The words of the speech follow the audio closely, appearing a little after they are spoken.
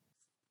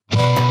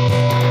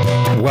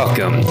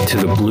Welcome to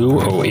the Blue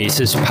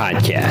Oasis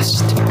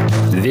Podcast.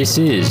 This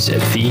is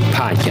the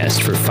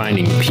podcast for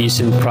finding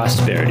peace and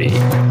prosperity,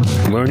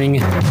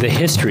 learning the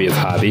history of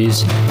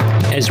hobbies,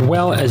 as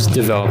well as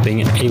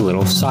developing a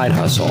little side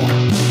hustle.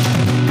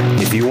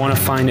 If you want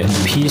to find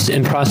peace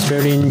and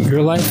prosperity in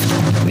your life,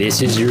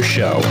 this is your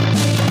show.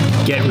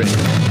 Get ready.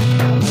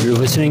 You're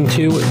listening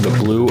to the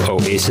Blue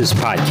Oasis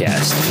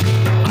Podcast.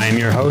 I am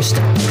your host,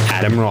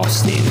 Adam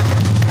Rothstein.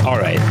 All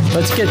right,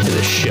 let's get to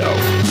the show.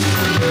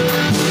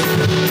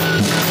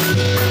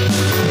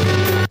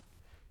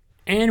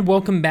 And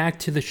welcome back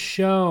to the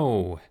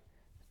show.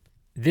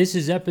 This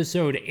is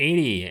episode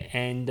 80,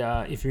 and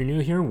if you're new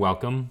here,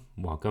 welcome.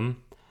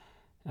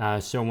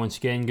 So once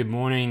again, good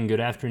morning,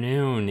 good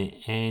afternoon,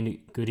 and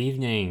good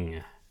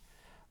evening.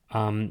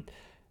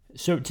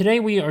 So today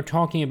we are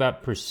talking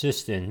about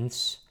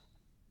persistence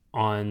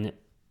on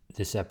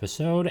this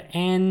episode,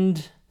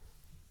 and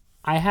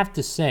I have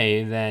to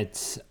say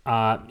that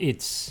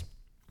it's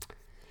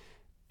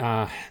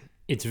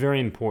very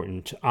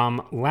important.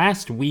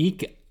 Last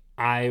week,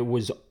 I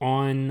was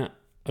on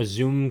a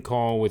Zoom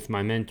call with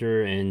my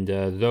mentor and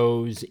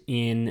those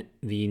in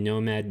the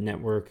Nomad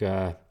Network.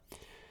 They're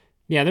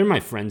my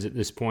friends at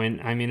this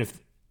point. I mean,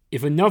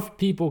 if enough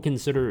people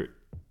consider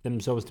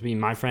themselves to be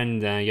my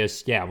friend, then I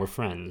guess, we're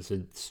friends.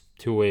 It's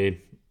a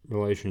two-way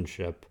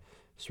relationship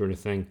sort of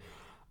thing.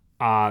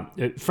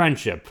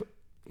 Friendship,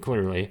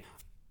 clearly.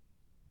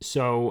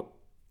 So,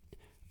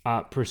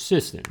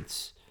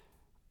 persistence.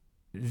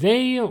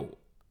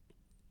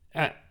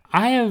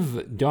 I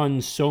have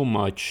done so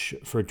much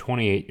for a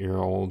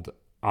 28-year-old.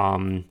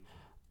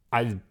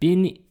 I've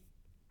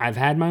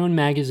had my own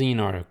magazine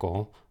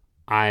article.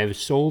 I've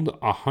sold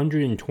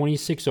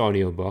 126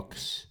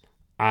 audiobooks.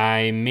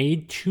 I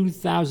made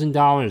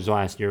 $2,000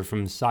 last year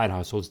from side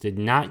hustles. Did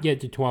not get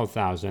to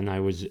 $12,000. I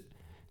was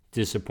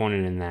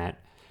disappointed in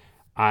that.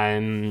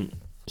 I'm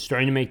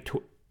starting to make,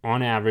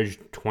 on average,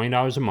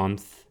 $20 a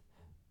month,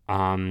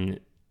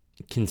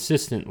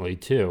 consistently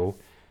too.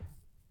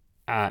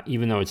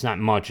 Even though it's not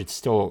much, it's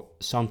still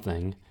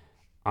something.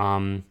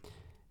 And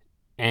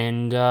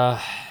I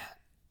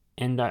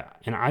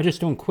just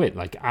don't quit.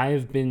 Like,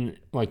 I've been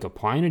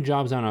applying to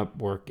jobs on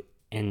Upwork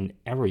and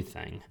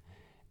everything.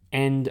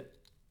 And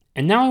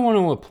now I want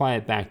to apply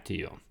it back to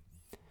you.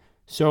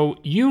 So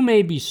you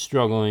may be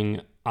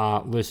struggling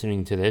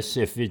listening to this.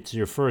 If it's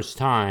your first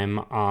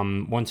time,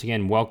 once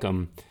again,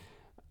 welcome.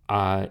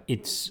 And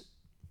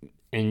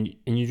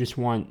you just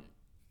want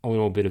a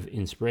little bit of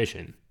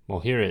inspiration. Well,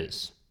 here it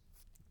is.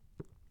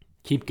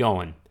 Keep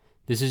going.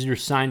 This is your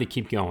sign to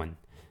keep going,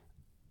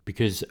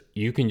 because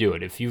you can do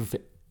it. If you've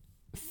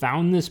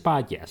found this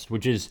podcast,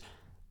 which is,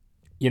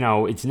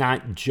 it's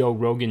not Joe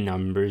Rogan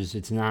numbers.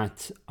 It's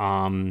not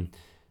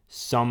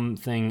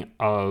something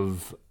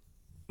of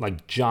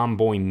like John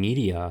Boy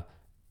Media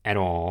at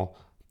all.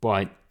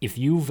 But if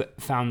you've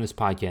found this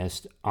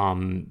podcast,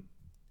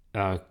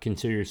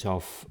 consider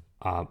yourself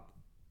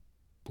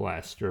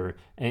blessed,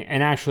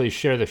 and actually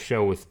share the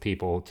show with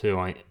people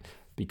too.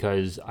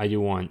 Because I do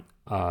want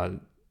to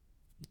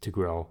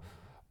grow.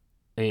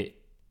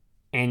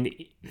 And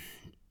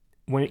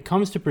when it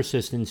comes to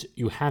persistence,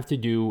 you have to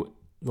do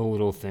the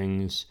little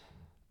things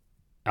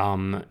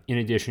in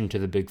addition to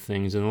the big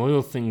things. And the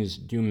little things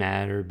do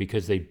matter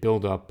because they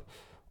build up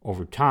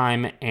over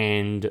time.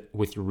 And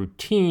with your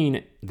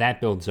routine,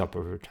 that builds up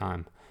over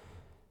time.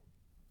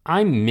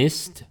 I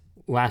missed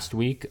last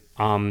week.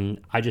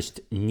 I just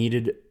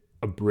needed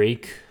a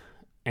break.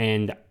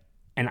 And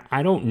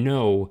I don't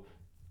know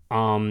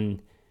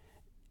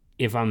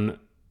if I'm,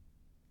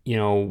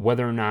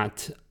 whether or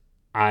not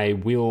I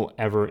will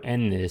ever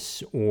end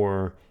this,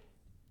 or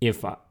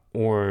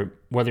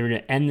whether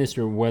to end this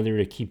or whether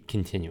to keep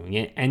continuing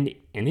it. And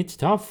it's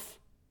tough.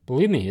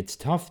 Believe me, it's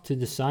tough to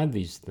decide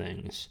these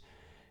things.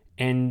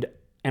 And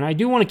I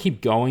do want to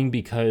keep going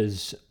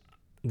because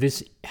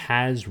this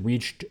has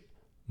reached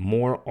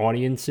more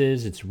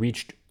audiences. It's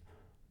reached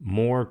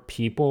more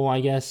people,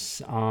 I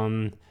guess.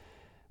 I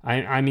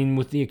mean,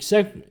 with the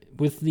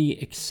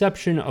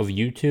exception of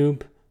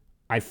YouTube,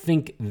 I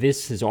think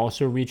this has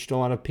also reached a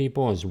lot of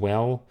people as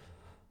well.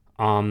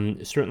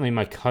 Certainly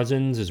my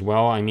cousins as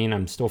well. I mean,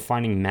 I'm still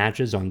finding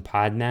matches on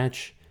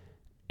Podmatch,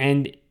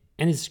 and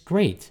it's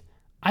great.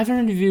 I've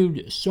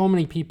interviewed so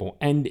many people,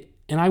 and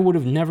I would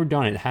have never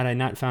done it had I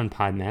not found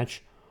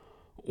Podmatch,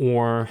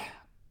 or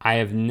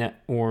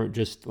or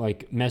just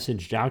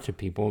messaged out to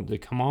people to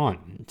come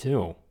on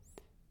too.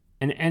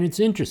 And it's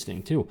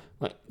interesting too.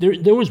 Like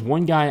there was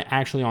one guy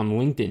actually on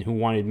LinkedIn who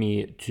wanted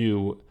me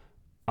to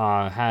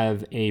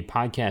have a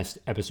podcast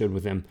episode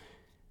with him,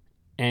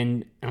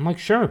 and I'm like,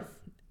 sure.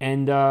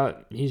 And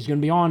he's going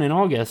to be on in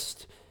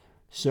August,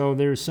 so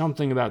there's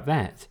something about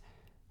that.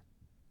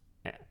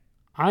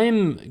 I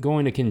am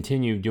going to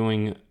continue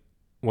doing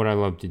what I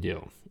love to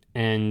do,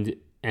 and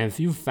if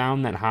you've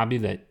found that hobby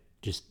that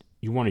just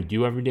you want to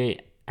do every day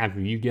after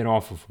you get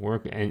off of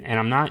work, and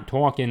I'm not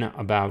talking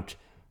about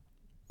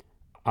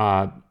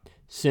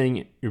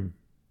sitting your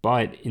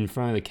butt in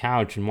front of the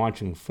couch and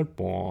watching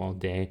football all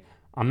day.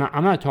 I'm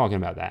not talking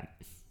about that.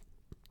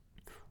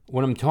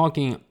 What I'm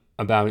talking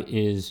about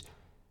is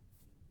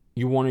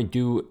you want to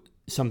do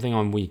something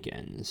on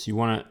weekends. You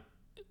want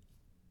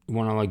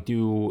to like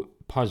do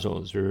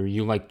puzzles, or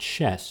you like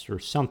chess or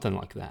something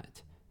like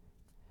that.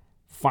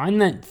 Find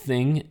that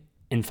thing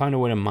and find a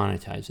way to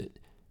monetize it.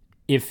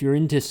 If you're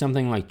into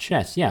something like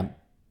chess, yeah,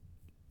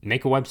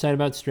 make a website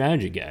about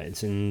strategy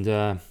guides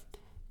and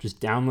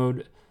just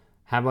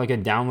have like a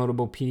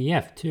downloadable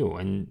PDF too.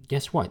 And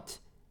guess what?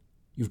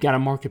 You've got a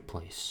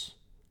marketplace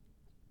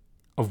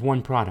of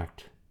one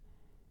product,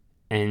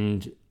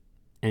 and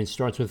it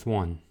starts with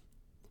one.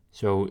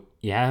 So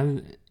you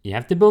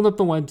have to build up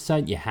the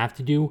website. You have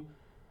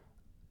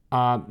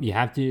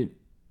to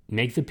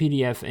make the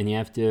PDF, and you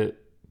have to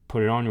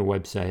put it on your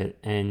website,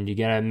 and you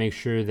gotta make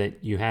sure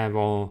that you have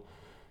all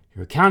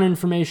your account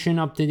information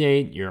up to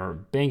date, your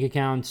bank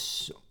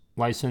accounts,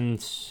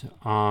 license,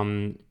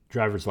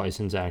 driver's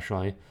license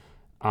actually,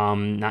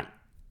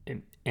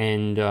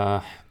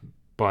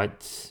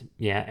 but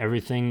yeah,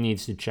 everything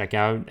needs to check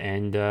out,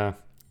 and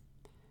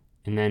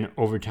then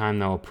over time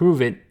they'll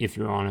approve it if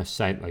you're on a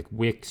site like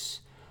Wix.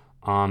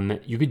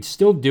 You could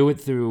still do it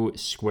through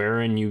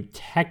Square, and you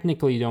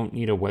technically don't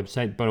need a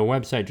website, but a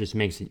website just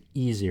makes it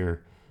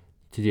easier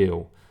to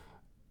do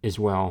as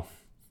well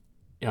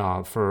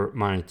for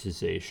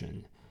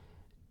monetization.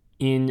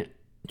 In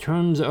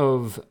terms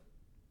of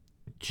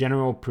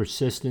general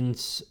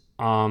persistence,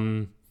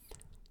 when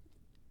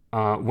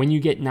you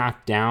get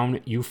knocked down,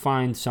 you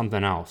find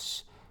something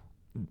else.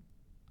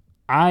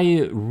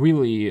 I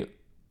really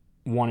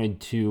wanted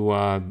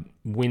to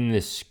win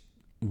this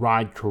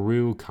Rod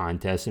Carew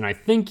contest, and I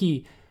think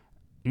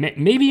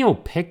maybe he'll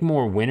pick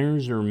more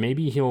winners, or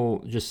maybe he'll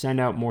just send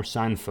out more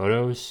signed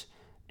photos,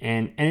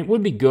 and it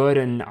would be good,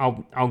 and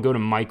I'll go to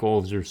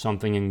Michael's or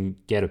something and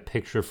get a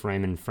picture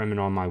frame and frame it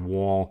on my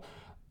wall,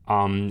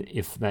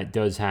 if that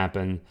does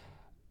happen.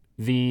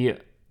 In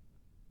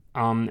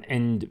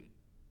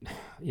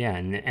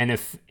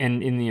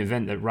the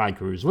event that Rod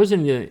Carew is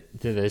listening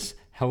to this,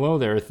 hello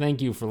there,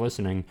 thank you for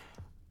listening.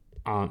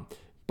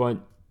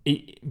 But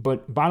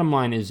bottom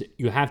line is,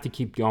 you have to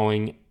keep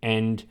going,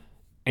 and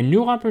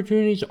new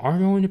opportunities are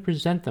going to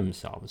present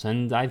themselves.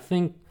 And I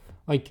think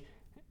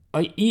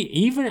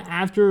even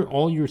after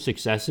all your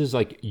successes,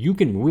 you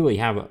can really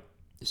have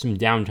some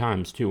down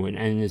times too,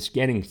 and it's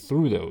getting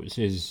through those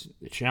is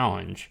the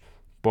challenge.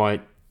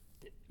 But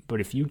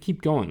if you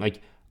keep going,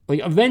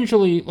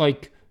 eventually,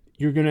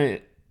 you're gonna,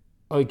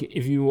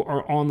 if you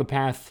are on the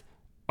path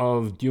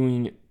of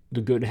doing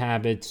the good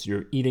habits,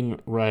 you're eating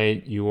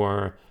right, you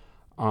are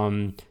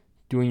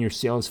doing your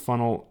sales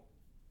funnel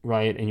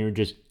right, and you're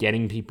just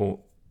getting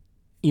people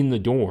in the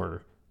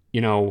door,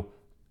 even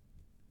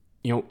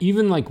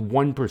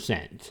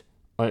 1%,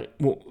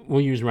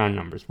 we'll use round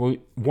numbers.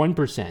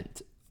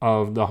 1%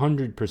 of the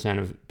 100%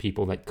 of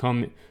people that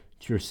come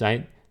to your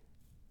site,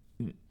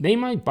 they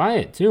might buy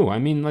it too. I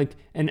mean,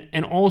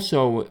 and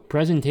also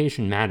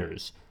presentation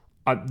matters.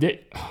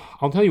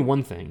 I'll tell you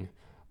one thing,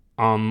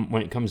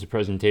 when it comes to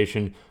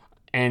presentation,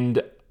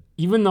 and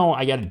even though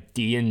I got a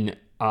D in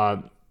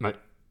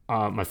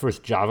my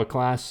first Java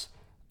class,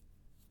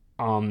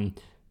 I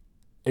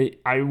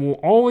will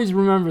always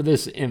remember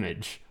this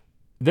image.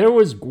 There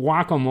was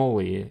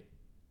guacamole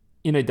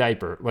in a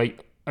diaper.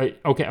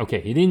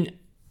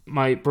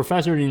 My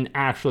professor didn't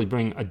actually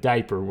bring a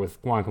diaper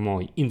with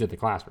guacamole into the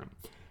classroom,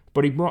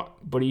 but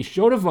he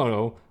showed a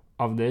photo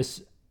of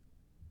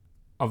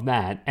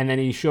that, and then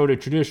he showed a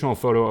traditional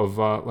photo of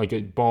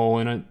a bowl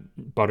and a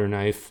butter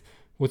knife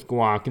with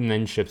guac and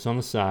then chips on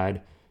the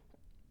side.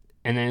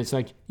 And then it's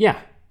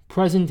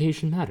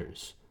presentation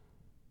matters.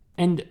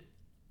 And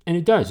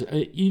it does.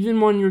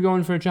 Even when you're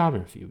going for a job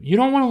interview, you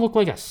don't want to look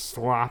like a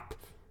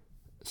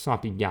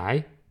sloppy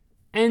guy.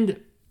 And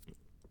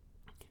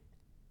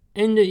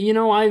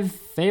I've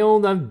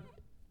failed. I've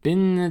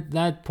been at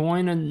that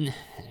point, and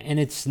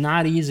it's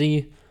not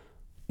easy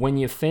when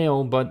you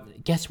fail,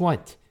 but guess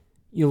what?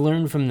 You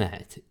learn from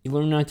that. You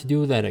learn not to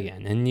do that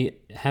again, and you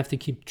have to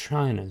keep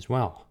trying as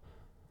well.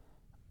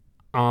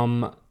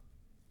 All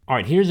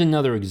right, here's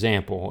another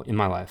example in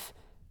my life.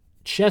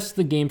 Chess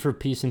the Game for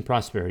Peace and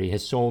Prosperity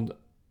has sold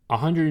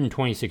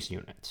 126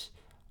 units.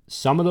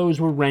 Some of those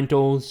were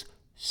rentals.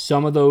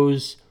 Some of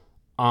those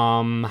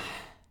were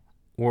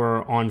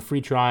on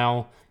free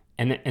trial.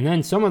 And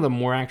then some of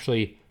them were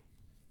actually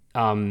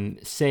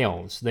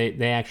sales.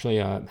 They actually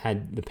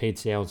had the paid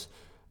sales.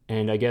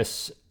 And I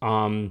guess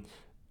when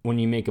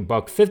you make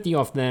 $1.50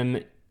 off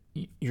them,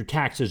 your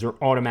taxes are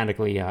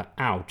automatically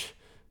out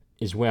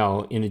as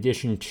well, in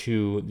addition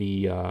to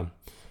the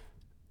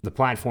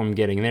platform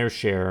getting their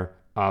share.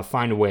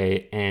 Find a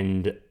way,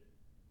 and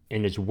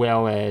as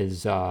well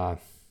as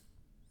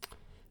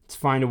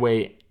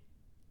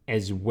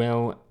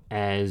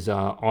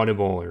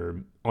Audible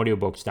or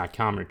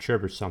audiobooks.com or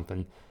Chirp or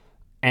something.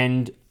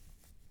 And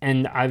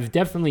I've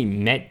definitely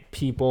met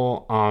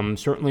people,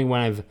 certainly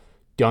when I've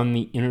done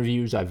the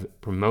interviews, I've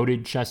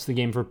promoted Chess the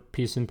Game for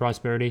Peace and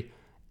Prosperity,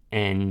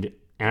 and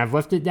I've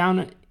left it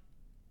down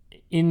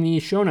in the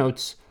show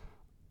notes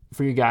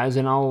for you guys,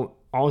 and I'll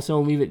also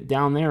leave it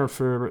down there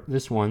for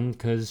this one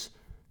because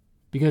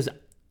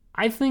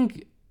I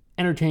think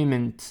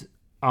entertainment,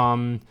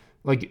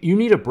 like you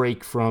need a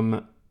break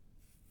from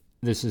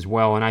this as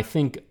well. And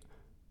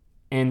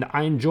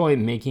I enjoy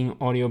making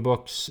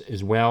audiobooks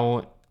as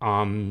well,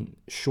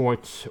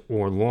 short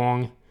or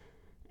long,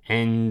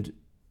 and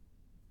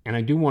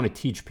I do want to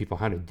teach people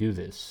how to do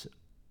this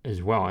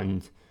as well,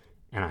 and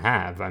I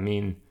have. I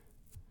mean,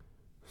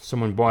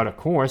 someone bought a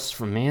course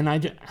from me, and I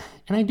do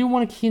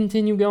want to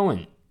continue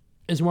going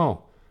as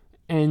well,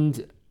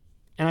 and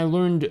I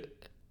learned,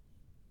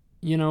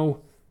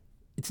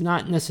 it's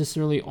not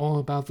necessarily all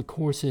about the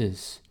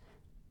courses,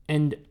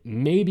 and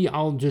maybe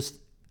I'll just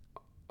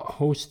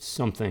host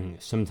something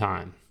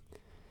sometime.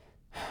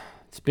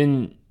 It's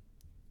been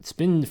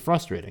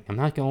frustrating. I'm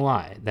not gonna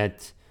lie.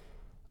 That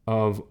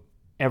of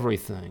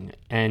everything,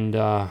 and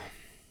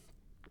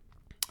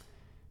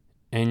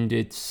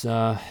it's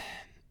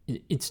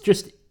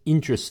just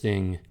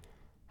interesting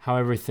how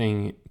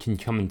everything can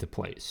come into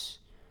place.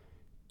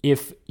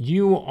 If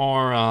you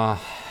are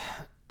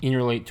in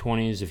your late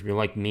 20s, if you're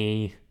like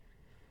me,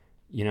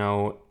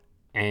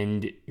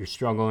 and you're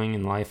struggling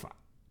in life,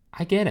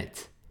 I get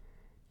it.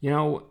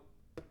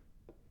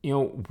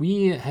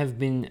 We have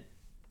been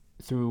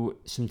through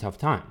some tough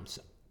times,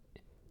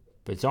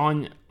 but it's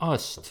on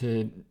us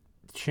to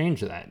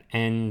change that.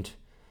 And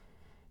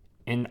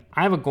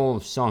I have a goal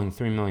of selling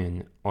 3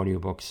 million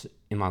audiobooks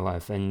in my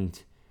life,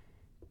 and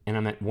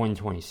I'm at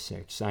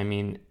 126. I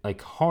mean,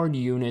 like hard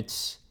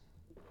units,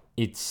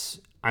 it's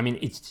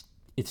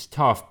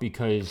tough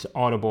because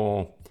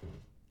Audible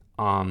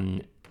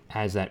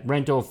has that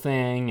rental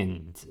thing,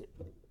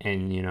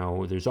 and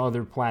there's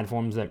other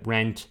platforms that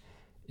rent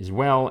as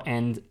well,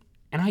 and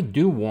I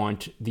do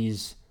want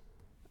these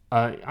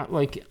I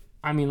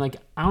don't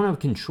have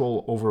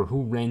control over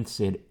who rents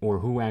it or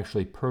who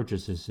actually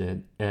purchases it,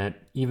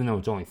 even though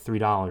it's only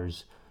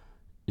 $3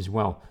 as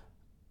well.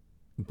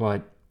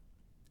 But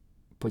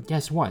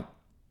guess what?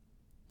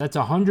 That's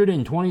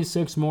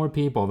 126 more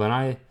people than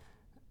I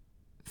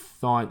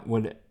thought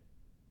would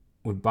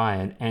buy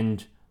it.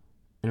 And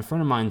a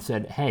friend of mine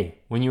said, hey,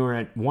 when you were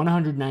at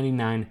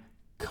 199,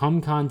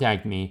 come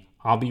contact me.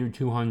 I'll be your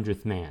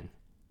 200th man.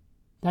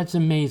 That's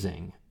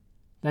amazing.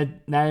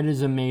 That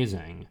is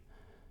amazing.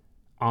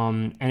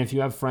 And if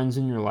you have friends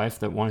in your life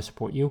that want to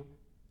support you,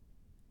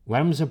 let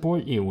them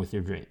support you with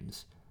your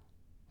dreams.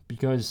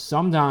 Because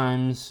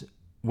sometimes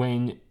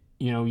when,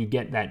 you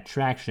get that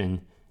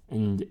traction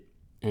and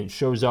it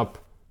shows up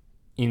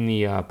in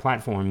the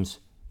platforms,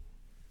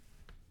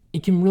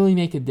 it can really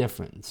make a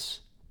difference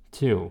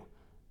too.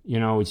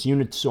 It's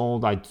units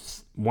sold.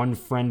 One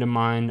friend of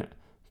mine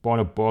bought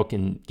a book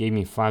and gave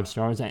me 5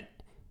 stars.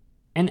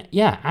 And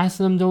yeah, ask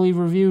them to leave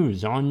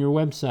reviews on your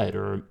website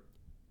or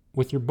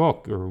with your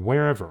book or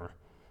wherever.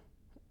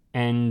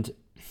 And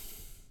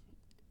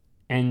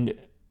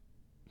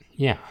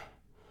yeah,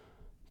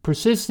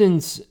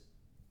 persistence,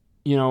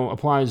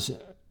 applies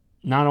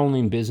not only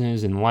in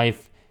business and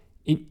life.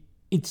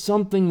 It's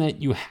something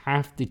that you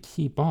have to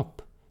keep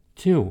up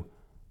too.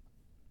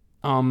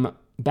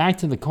 Back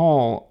to the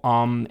call,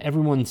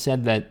 everyone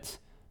said that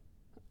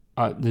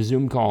the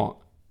Zoom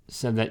call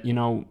said that,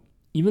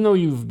 even though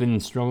you've been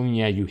struggling,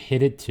 you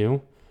hit it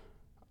too.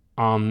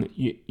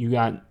 You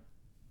got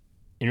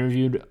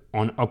interviewed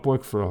on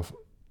Upwork for a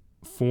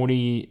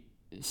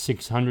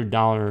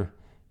 $4,600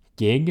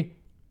 gig.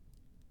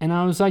 And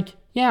I was like,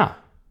 yeah,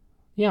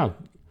 I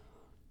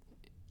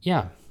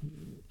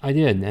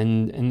did.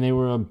 And they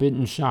were a bit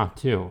in shock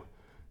too.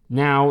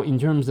 Now, in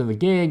terms of the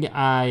gig,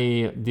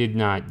 I did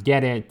not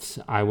get it.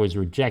 I was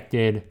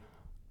rejected.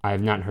 I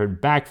have not heard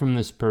back from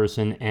this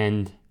person,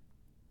 and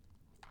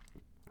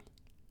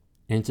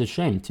it's a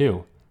shame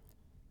too.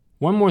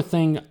 One more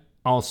thing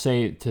I'll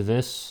say to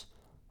this.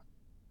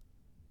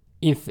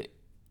 If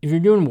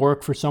you're doing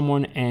work for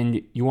someone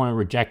and you want to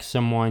reject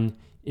someone,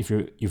 if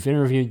you've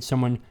interviewed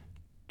someone,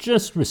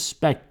 just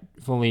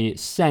respectfully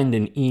send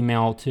an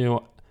email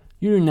to.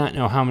 You do not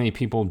know how many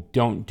people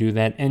don't do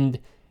that, and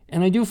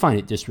I do find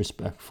it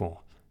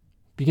disrespectful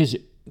because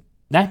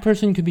that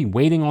person could be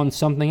waiting on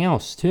something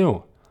else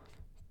too,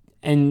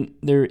 and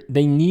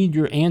they need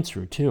your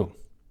answer too.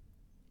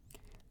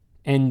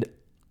 And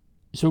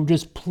so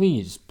just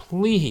please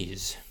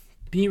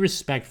be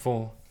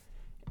respectful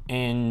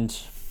and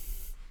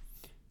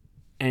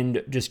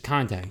just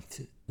contact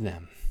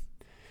them.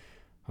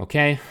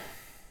 Okay?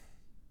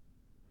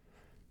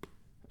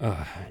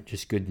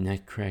 Just good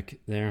neck crack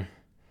there.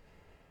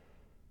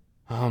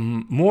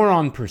 More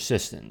on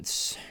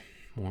persistence,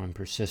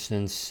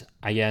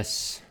 I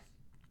guess.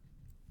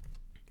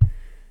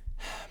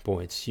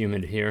 Boy, it's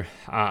humid here.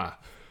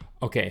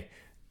 Okay.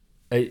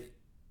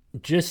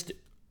 Just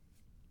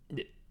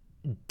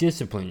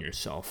discipline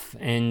yourself.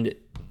 And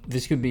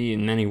this could be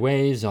in many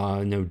ways.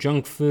 No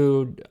junk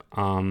food,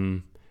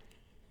 no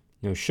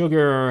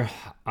sugar,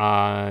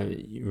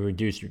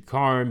 reduce your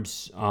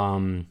carbs,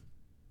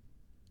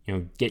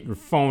 get your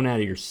phone out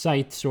of your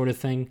sight sort of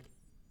thing.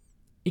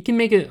 It can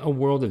make a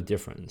world of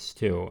difference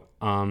too.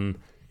 And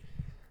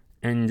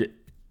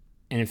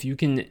and if you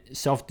can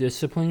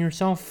self-discipline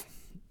yourself,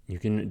 you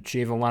can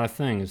achieve a lot of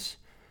things.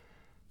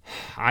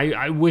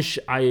 I wish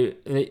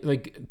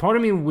like part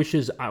of me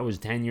wishes I was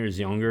 10 years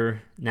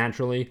younger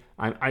naturally.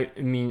 I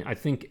mean, I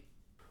think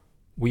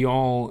we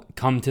all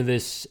come to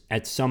this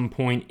at some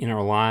point in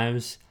our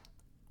lives.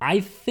 I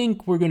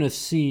think we're going to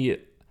see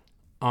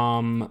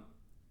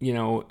you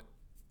know,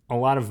 a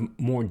lot of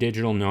more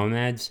digital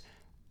nomads.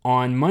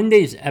 On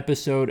Monday's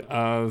episode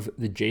of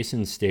the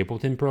Jason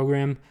Stapleton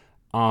program,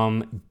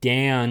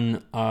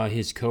 Dan,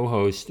 his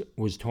co-host,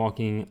 was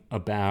talking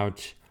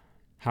about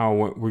how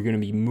we're going to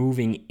be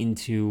moving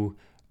into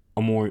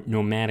a more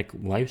nomadic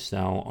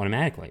lifestyle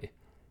automatically.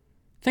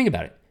 Think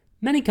about it.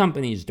 Many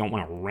companies don't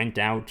want to rent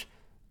out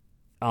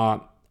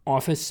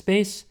office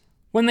space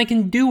when they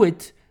can do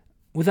it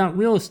without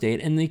real estate,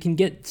 and they can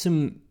get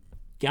some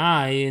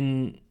guy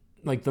in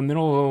like the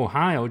middle of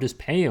Ohio, just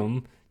pay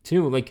him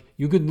too. Like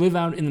you could live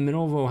out in the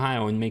middle of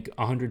Ohio and make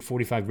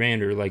 145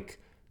 grand or like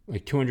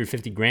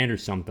 250 grand or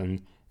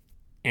something,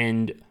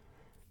 and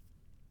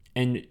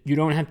you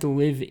don't have to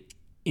live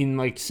in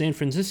like San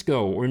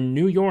Francisco or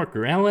New York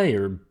or LA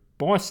or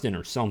Boston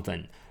or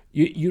something.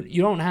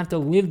 You don't have to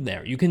live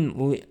there. You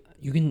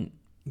can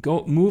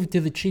go move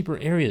to the cheaper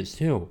areas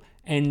too.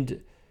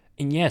 And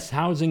yes,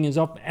 housing is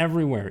up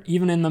everywhere,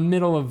 even in the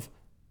middle of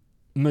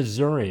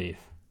Missouri.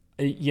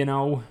 You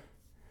know,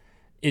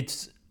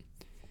 it's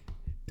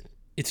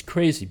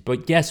crazy,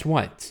 but guess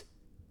what?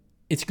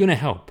 It's gonna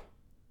help.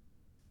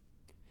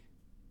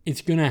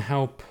 It's gonna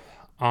help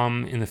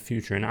in the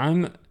future,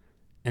 and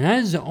that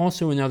is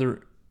also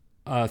another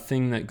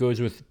thing that goes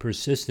with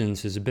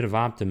persistence is a bit of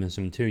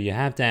optimism too. You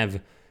have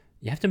to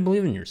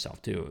believe in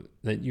yourself too,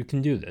 that you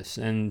can do this.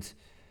 And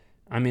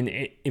I mean,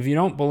 if you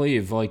don't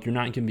believe, like, you're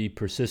not going to be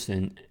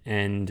persistent,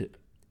 and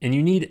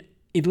you need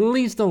at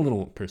least a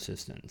little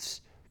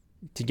persistence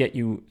to get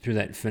you through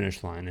that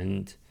finish line.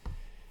 And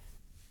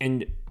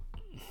I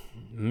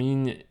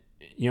mean,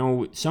 you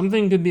know,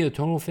 something could be a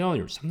total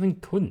failure, something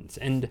couldn't.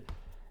 And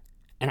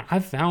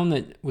I've found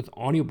that with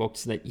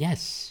audiobooks that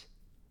yes,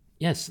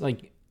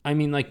 like, I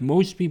mean, like,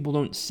 most people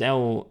don't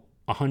sell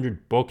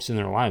 100 books in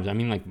their lives. I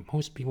mean, like,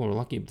 most people are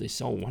lucky if they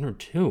sell one or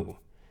two.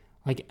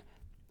 Like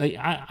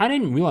I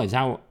didn't realize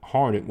how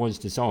hard it was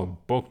to sell a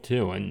book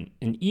too. And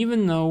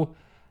even though,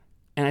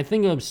 and I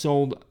think I've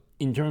sold,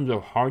 in terms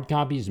of hard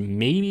copies,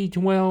 maybe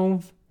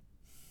 12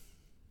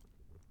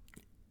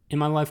 in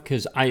my life,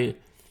 because I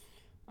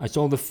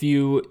sold a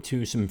few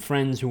to some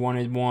friends who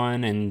wanted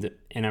one and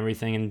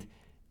everything, and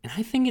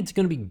I think it's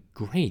going to be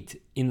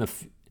great in the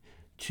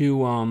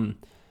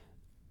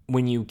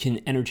when you can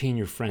entertain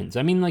your friends.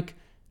 I mean, like,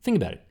 think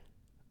about it.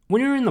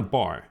 When you're in the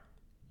bar,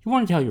 you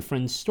want to tell your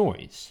friends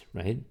stories,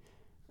 right?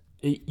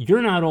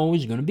 You're not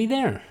always going to be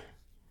there.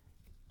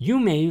 You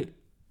may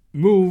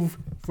move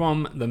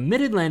from the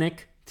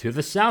Mid-Atlantic to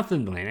the South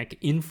Atlantic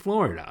in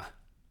Florida,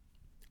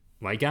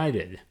 like I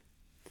did.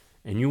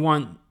 And you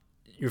want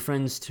your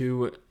friends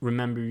to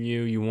remember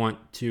you. You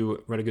want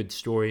to write a good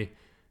story.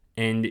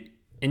 And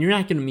you're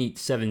not going to meet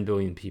 7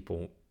 billion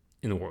people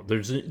in the world.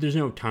 There's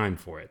no time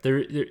for it.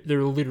 There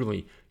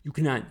literally, you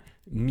cannot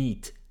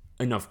meet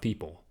enough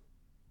people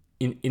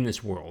in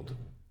this world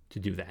to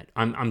do that.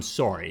 I'm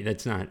sorry,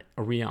 that's not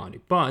a reality.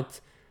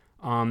 But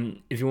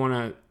if you want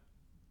to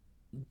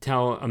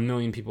tell 1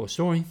 million people a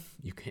story,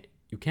 you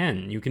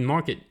can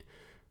market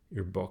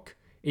your book.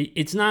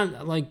 It's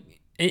not like,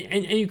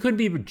 and you could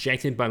be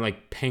rejected by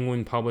like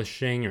Penguin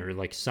Publishing or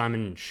like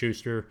Simon &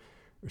 Schuster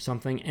or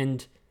something.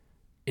 And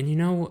you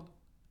know,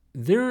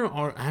 there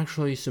are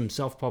actually some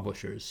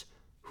self-publishers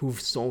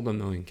who've sold 1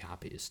 million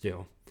copies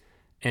still.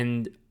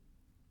 And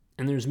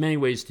there's many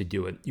ways to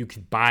do it. You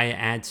could buy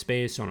ad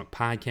space on a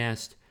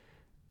podcast.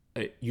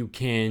 You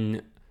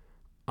can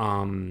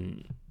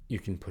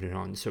put it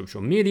on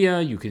social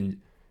media. You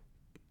can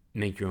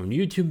make your own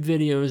YouTube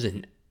videos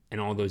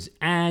and all those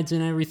ads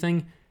and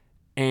everything.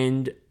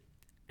 And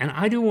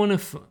I do want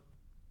to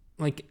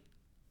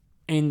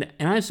and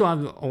I still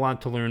have a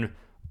lot to learn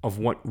of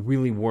what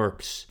really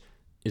works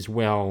as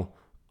well.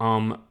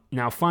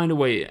 Now, Find a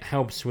Way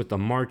helps with the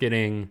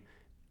marketing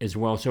as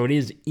well, so it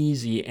is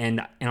easy, and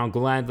I'll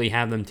gladly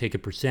have them take a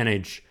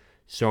percentage,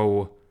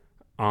 so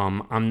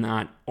I'm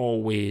not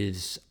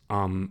always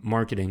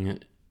marketing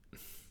it,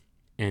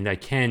 and I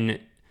can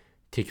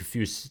take a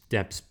few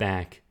steps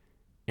back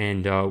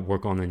and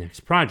work on the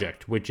next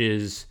project, which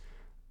is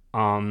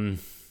Growing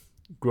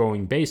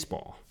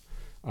Baseball,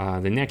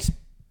 the next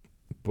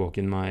book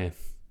in my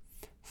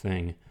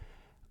thing.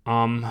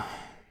 One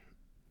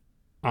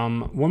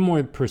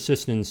more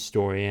persistence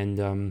story,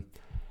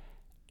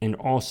 and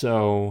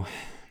also,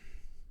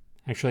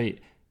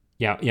 actually,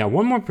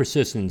 one more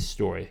persistence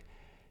story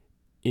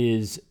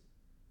is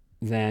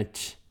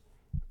that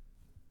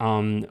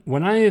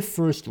when I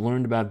first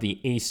learned about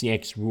the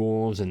ACX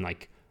rules and,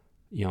 like,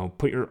 you know,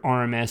 put your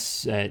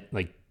RMS at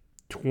like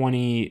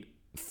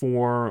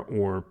 24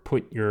 or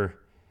put the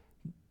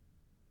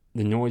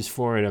noise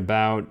floor at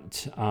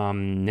about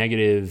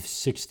negative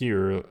 60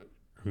 or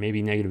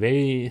maybe negative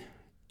 80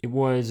 it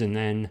was, and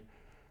then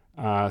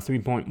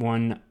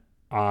 3.1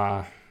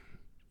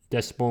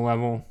 decibel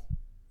level.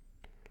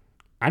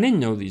 I didn't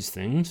know these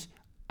things.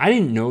 I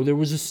didn't know there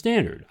was a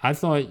standard. I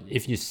thought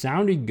if you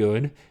sounded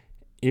good,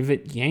 if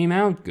it came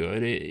out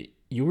good,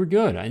 you were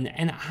good.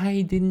 And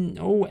I didn't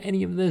know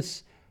any of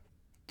this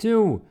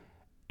too.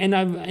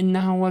 And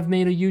now I've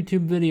made a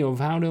YouTube video of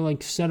how to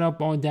like set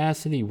up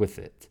Audacity with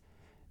it.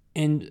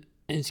 And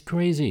it's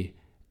crazy.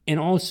 And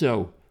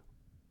also,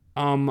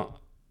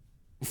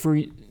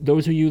 for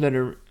those of you that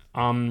are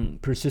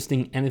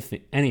persisting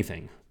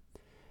anything,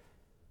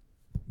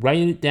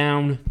 write it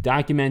down,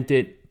 document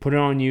it, put it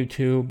on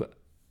YouTube,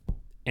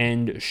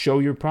 and show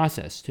your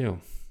process too.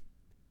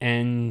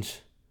 And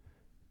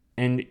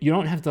you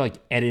don't have to like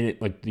edit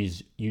it like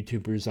these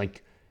YouTubers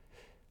like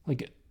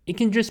it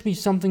can just be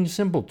something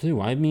simple too.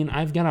 I mean,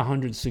 I've got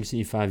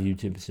 165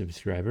 YouTube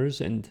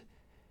subscribers and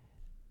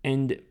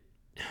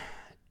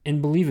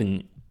believe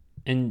me,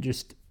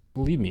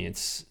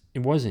 it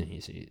wasn't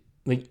easy.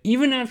 Like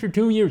even after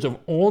 2 years of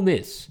all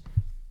this,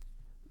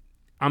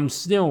 I'm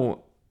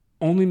still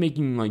only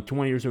making like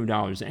 $20 or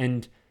so,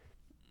 and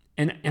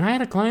I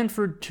had a client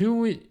for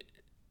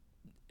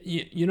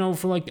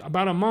for like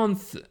about a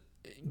month,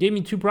 gave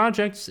me 2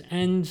 projects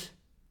and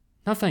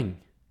nothing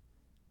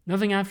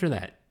after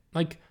that.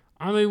 Like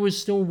I was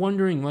still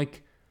wondering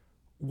like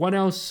what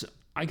else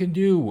I could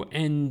do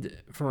and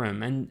for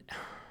him, and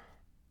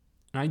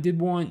I did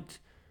want,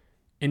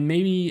 and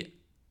maybe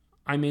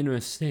I made a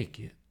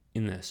mistake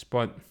in this,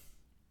 but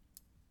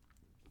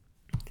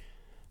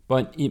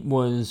it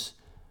was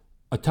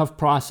a tough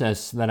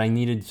process that I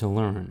needed to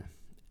learn,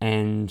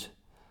 and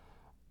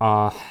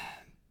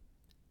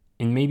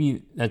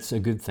maybe that's a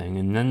good thing.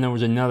 And then there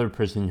was another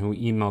person who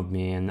emailed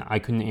me, and I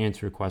couldn't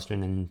answer a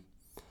question, and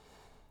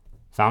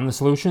found the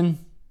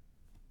solution,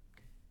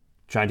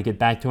 tried to get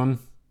back to him,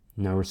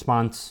 no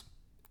response,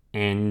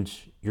 and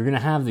you're gonna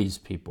have these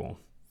people,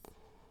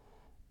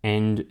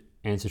 and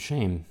it's a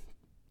shame,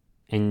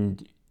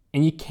 and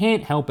you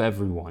can't help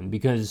everyone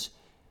because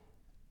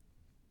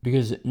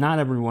not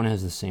everyone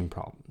has the same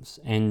problems,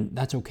 and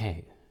that's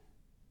okay.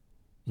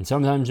 And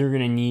sometimes you're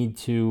going to need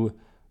to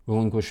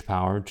relinquish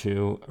power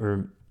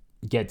or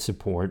get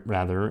support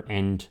rather,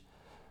 and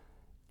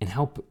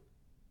help,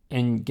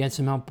 and get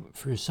some help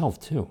for yourself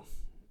too.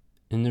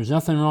 And there's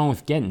nothing wrong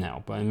with getting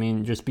help. I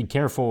mean, just be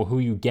careful who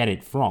you get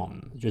it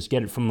from. Just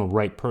get it from the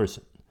right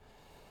person.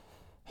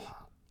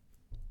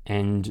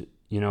 And,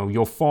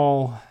 you'll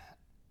fall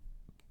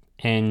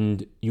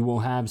and you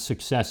will have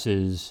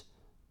successes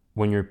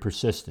when you're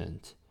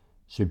persistent.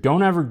 So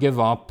don't ever give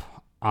up,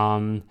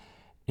 and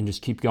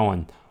just keep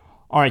going.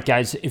 All right,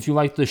 guys, if you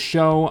like the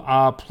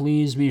show,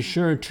 please be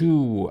sure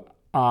to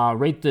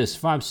rate this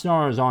 5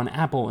 stars on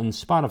Apple and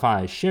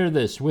Spotify. Share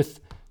this with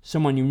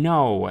someone you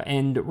know,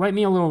 and write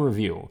me a little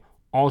review.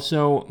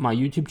 Also, my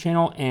YouTube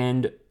channel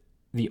and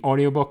the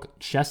audiobook,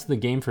 Chess the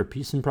Game for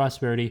Peace and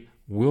Prosperity,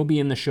 will be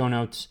in the show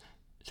notes.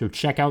 So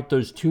check out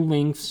those 2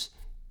 links,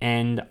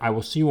 and I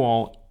will see you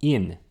all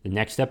in the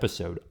next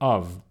episode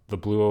of the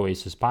Blue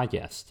Oasis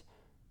Podcast.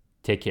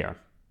 Take care.